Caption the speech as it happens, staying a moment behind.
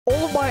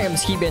All of my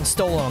items keep getting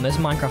stolen on this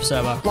Minecraft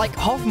server. Like,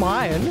 half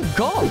my iron,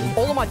 gone.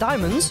 All of my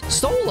diamonds,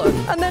 stolen.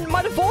 And then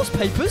my divorce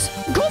papers,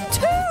 gone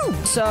too.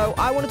 So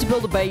I wanted to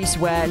build a base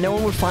where no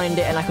one would find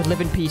it and I could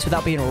live in peace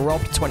without being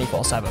robbed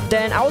 24/7.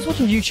 Then I was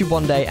watching YouTube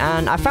one day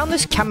and I found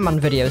this cameraman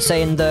video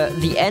saying that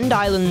the end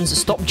islands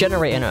stop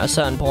generating at a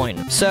certain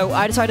point. So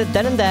I decided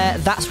then and there,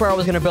 that's where I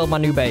was going to build my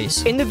new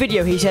base. In the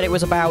video, he said it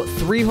was about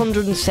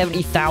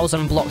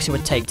 370,000 blocks it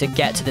would take to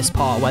get to this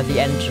part where the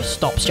end just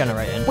stops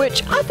generating,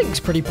 which I think is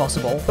pretty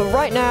possible. But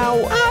right now,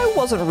 I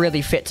wasn't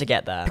really fit to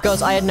get there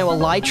because I had no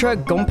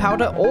elytra,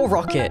 gunpowder, or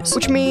rockets,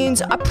 which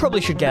means I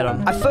probably should get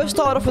them. I first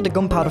started off with the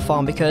gunpowder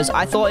farm because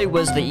I thought it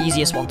was the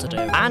easiest one to do,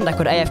 and I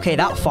could AFK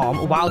that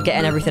farm while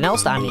getting everything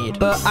else that I need.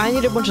 But I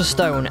need a bunch of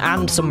stone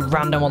and some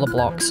random other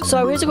blocks.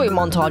 So here's a quick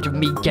montage of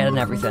me getting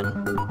everything.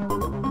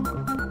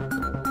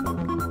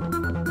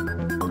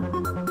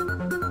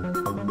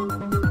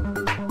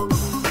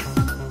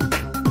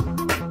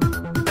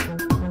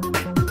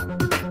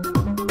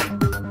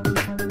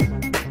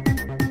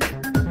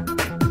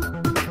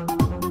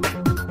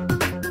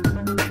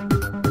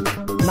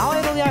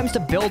 To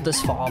build this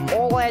farm,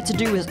 all I had to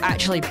do was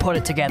actually put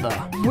it together,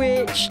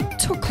 which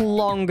took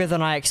longer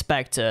than I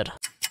expected.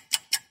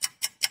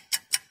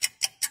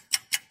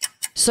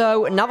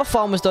 So now the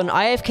farm was done,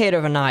 I AFK'd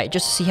overnight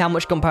just to see how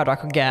much gunpowder I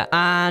could get.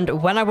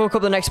 And when I woke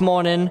up the next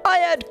morning, I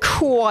had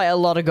quite a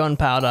lot of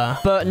gunpowder,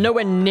 but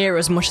nowhere near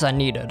as much as I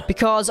needed.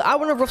 Because I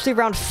wanted roughly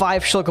around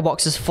 5 sugar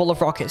boxes full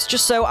of rockets,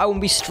 just so I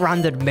wouldn't be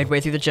stranded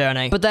midway through the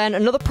journey. But then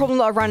another problem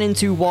that I ran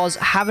into was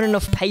having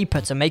enough paper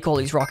to make all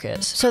these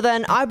rockets. So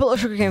then I built a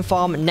sugarcane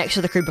farm next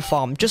to the creeper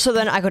farm, just so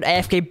then I could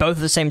AFK both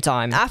at the same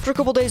time. After a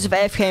couple days of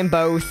AFKing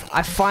both,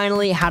 I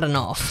finally had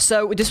enough.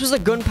 So this was the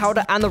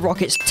gunpowder and the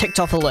rockets ticked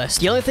off the list.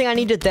 The only thing I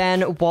needed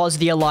then was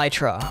the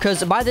elytra,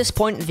 because by this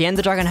point the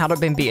Ender Dragon hadn't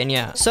been beaten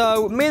yet.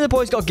 So me and the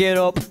boys got geared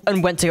up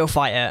and went to go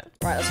fight it.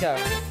 Right, let's go.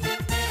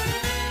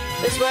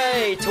 This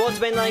way,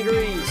 towards mainland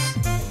Greece.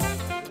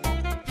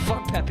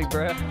 Fuck Peppy,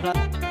 bro.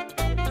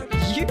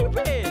 You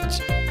bitch.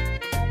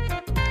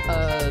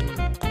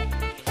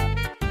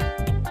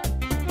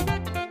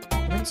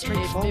 Went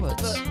straight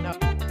forwards. No.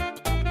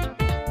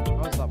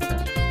 What's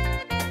that?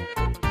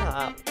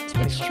 Ah, it's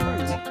pretty true.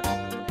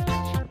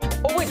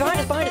 Oh wait, behind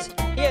us!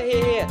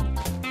 Here.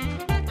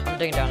 I'm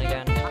digging down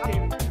again.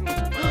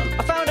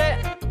 I found it!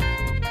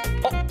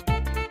 Oh!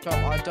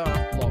 I don't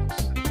have blocks.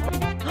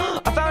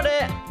 I found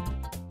it!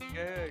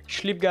 Good.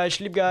 Sleep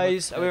guys.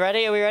 Are we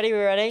ready?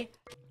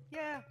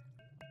 Yeah.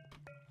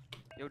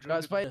 Yo,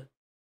 Guys, wait.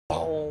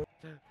 Oh.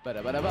 Let's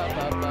Let's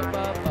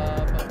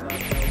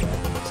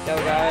go,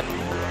 guys.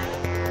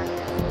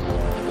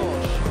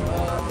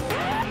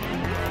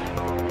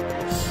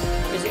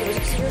 Was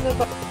it securing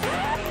the...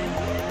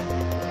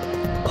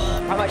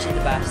 I'm actually the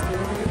best.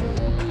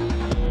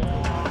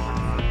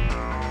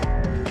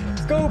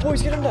 Let's go,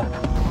 boys, get under.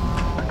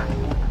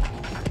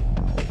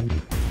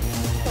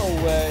 No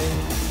way.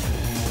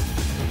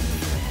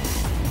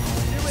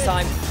 It's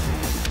time.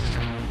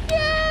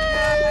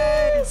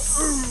 Yes!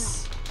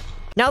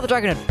 Now the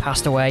dragon had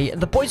passed away,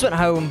 the boys went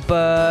home,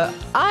 but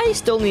I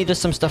still needed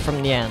some stuff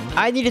from the end.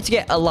 I needed to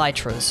get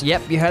elytras.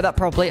 Yep, you heard that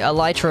properly,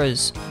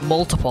 elytras.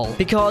 Multiple.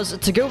 Because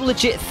to go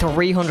legit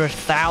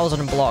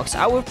 300,000 blocks,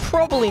 I would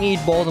probably need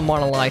more than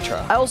one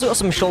elytra. I also got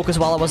some shulkers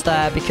while I was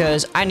there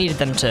because I needed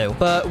them too.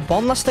 But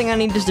one last thing I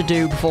needed to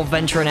do before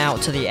venturing out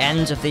to the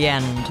end of the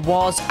end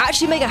was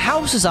actually make a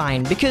house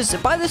design, because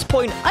by this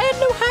point, I had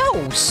no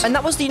house. And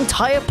that was the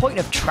entire point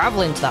of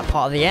traveling to that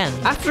part of the end.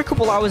 After a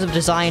couple hours of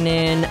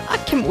designing, I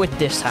came up with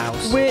this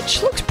house,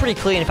 which looks pretty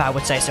clean if I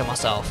would say so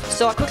myself.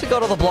 So I quickly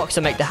got all the blocks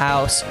to make the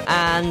house,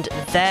 and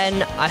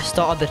then I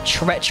started the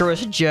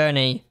treacherous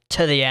journey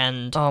to the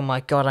end. Oh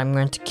my god, I'm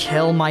going to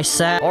kill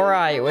myself.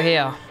 Alright, we're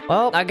here.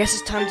 Well, I guess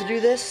it's time to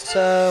do this,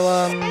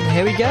 so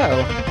here we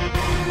go.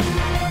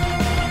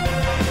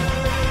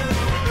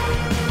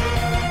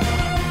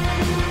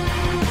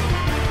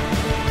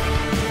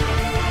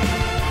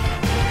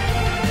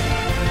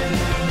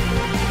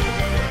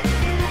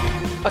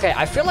 Okay,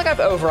 I feel like I've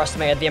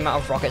overestimated the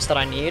amount of rockets that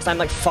I need. I'm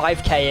like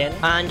 5k in,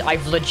 and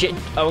I've legit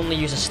only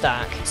used a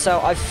stack.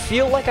 So I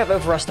feel like I've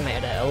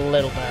overestimated it a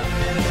little bit.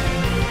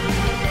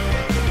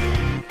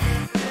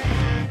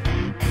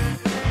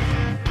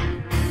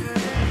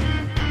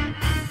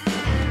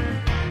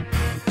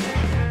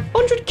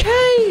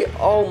 $100k!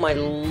 Oh my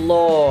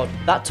lord.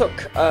 That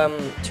took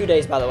 2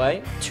 days, by the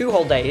way. 2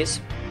 whole days.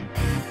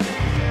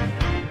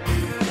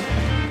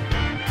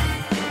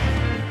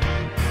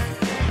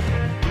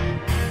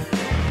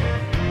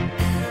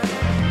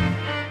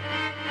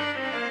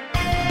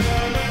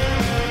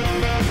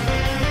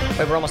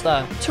 Wait, we're almost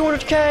there.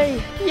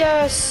 200k!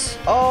 Yes!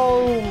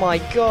 Oh my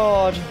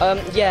god.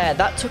 Yeah,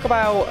 that took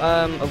about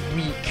a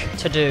week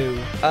to do.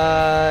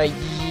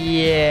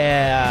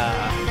 Yeah.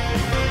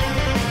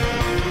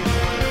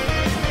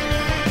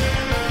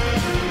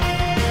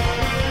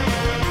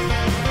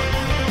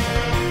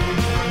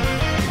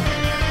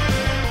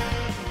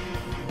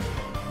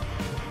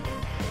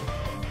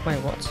 Wait,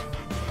 what?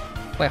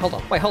 Wait,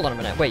 hold on a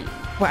minute. Wait,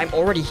 I'm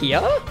already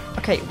here?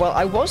 Okay, well,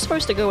 I was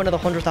supposed to go another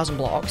 100,000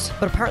 blocks,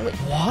 but apparently...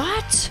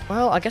 What?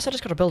 Well, I guess I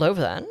just gotta build over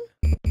then.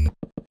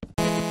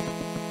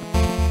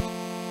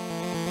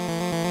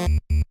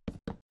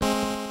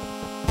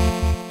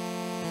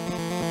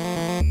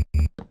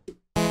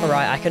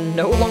 Alright, I can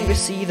no longer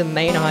see the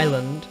main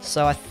island,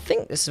 so I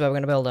think this is where we're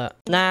going to build it.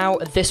 Now,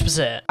 this was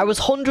it. I was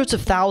hundreds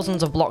of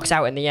thousands of blocks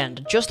out in the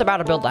end, just about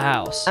to build the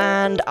house.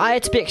 And I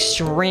had to be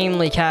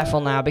extremely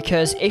careful now,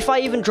 because if I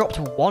even dropped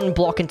one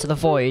block into the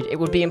void, it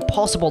would be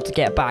impossible to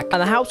get back,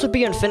 and the house would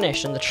be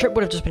unfinished, and the trip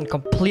would have just been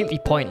completely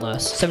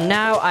pointless. So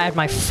now I had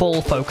my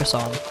full focus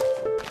on.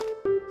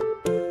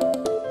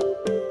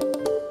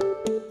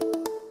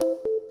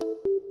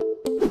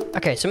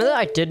 Okay, something that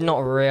I did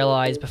not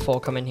realize before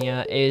coming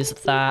here is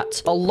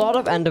that a lot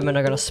of Endermen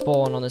are going to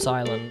spawn on this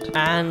island,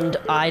 and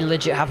I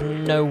legit have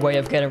no way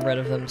of getting rid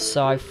of them,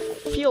 so I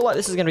feel like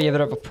this is going to be a bit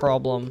of a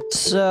problem.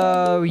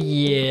 So,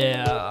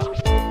 yeah.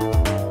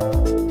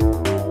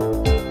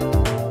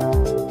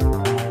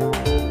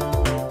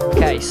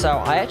 Okay, so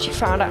I actually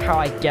found out how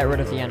I get rid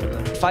of the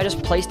Enderman. If I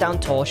just place down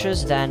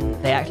torches, then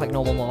they act like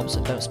normal mobs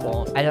and don't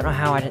spawn. I don't know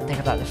how I didn't think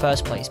of that in the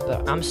first place,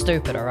 but I'm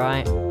stupid,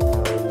 alright?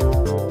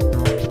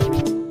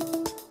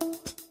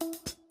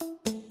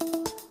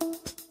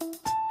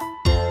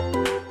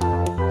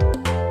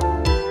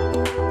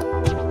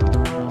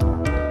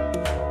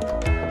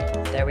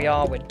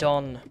 We're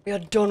done. We are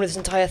done with this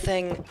entire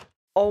thing.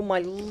 Oh my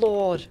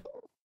lord.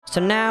 So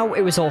now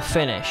it was all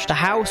finished. The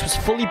house was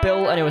fully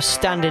built and it was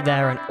standing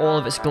there in all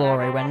of its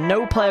glory where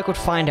no player could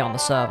find it on the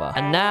server.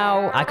 And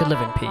now I could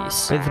live in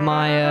peace with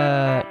my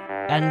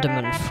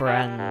Enderman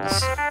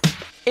friends.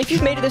 If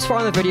you've made it this far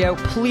in the video,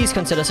 please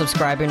consider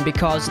subscribing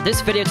because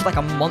this video took like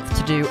a month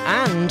to do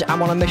and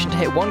I'm on a mission to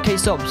hit 1k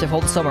subs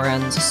before the summer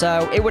ends.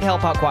 So it would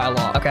help out quite a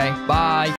lot. Okay, bye.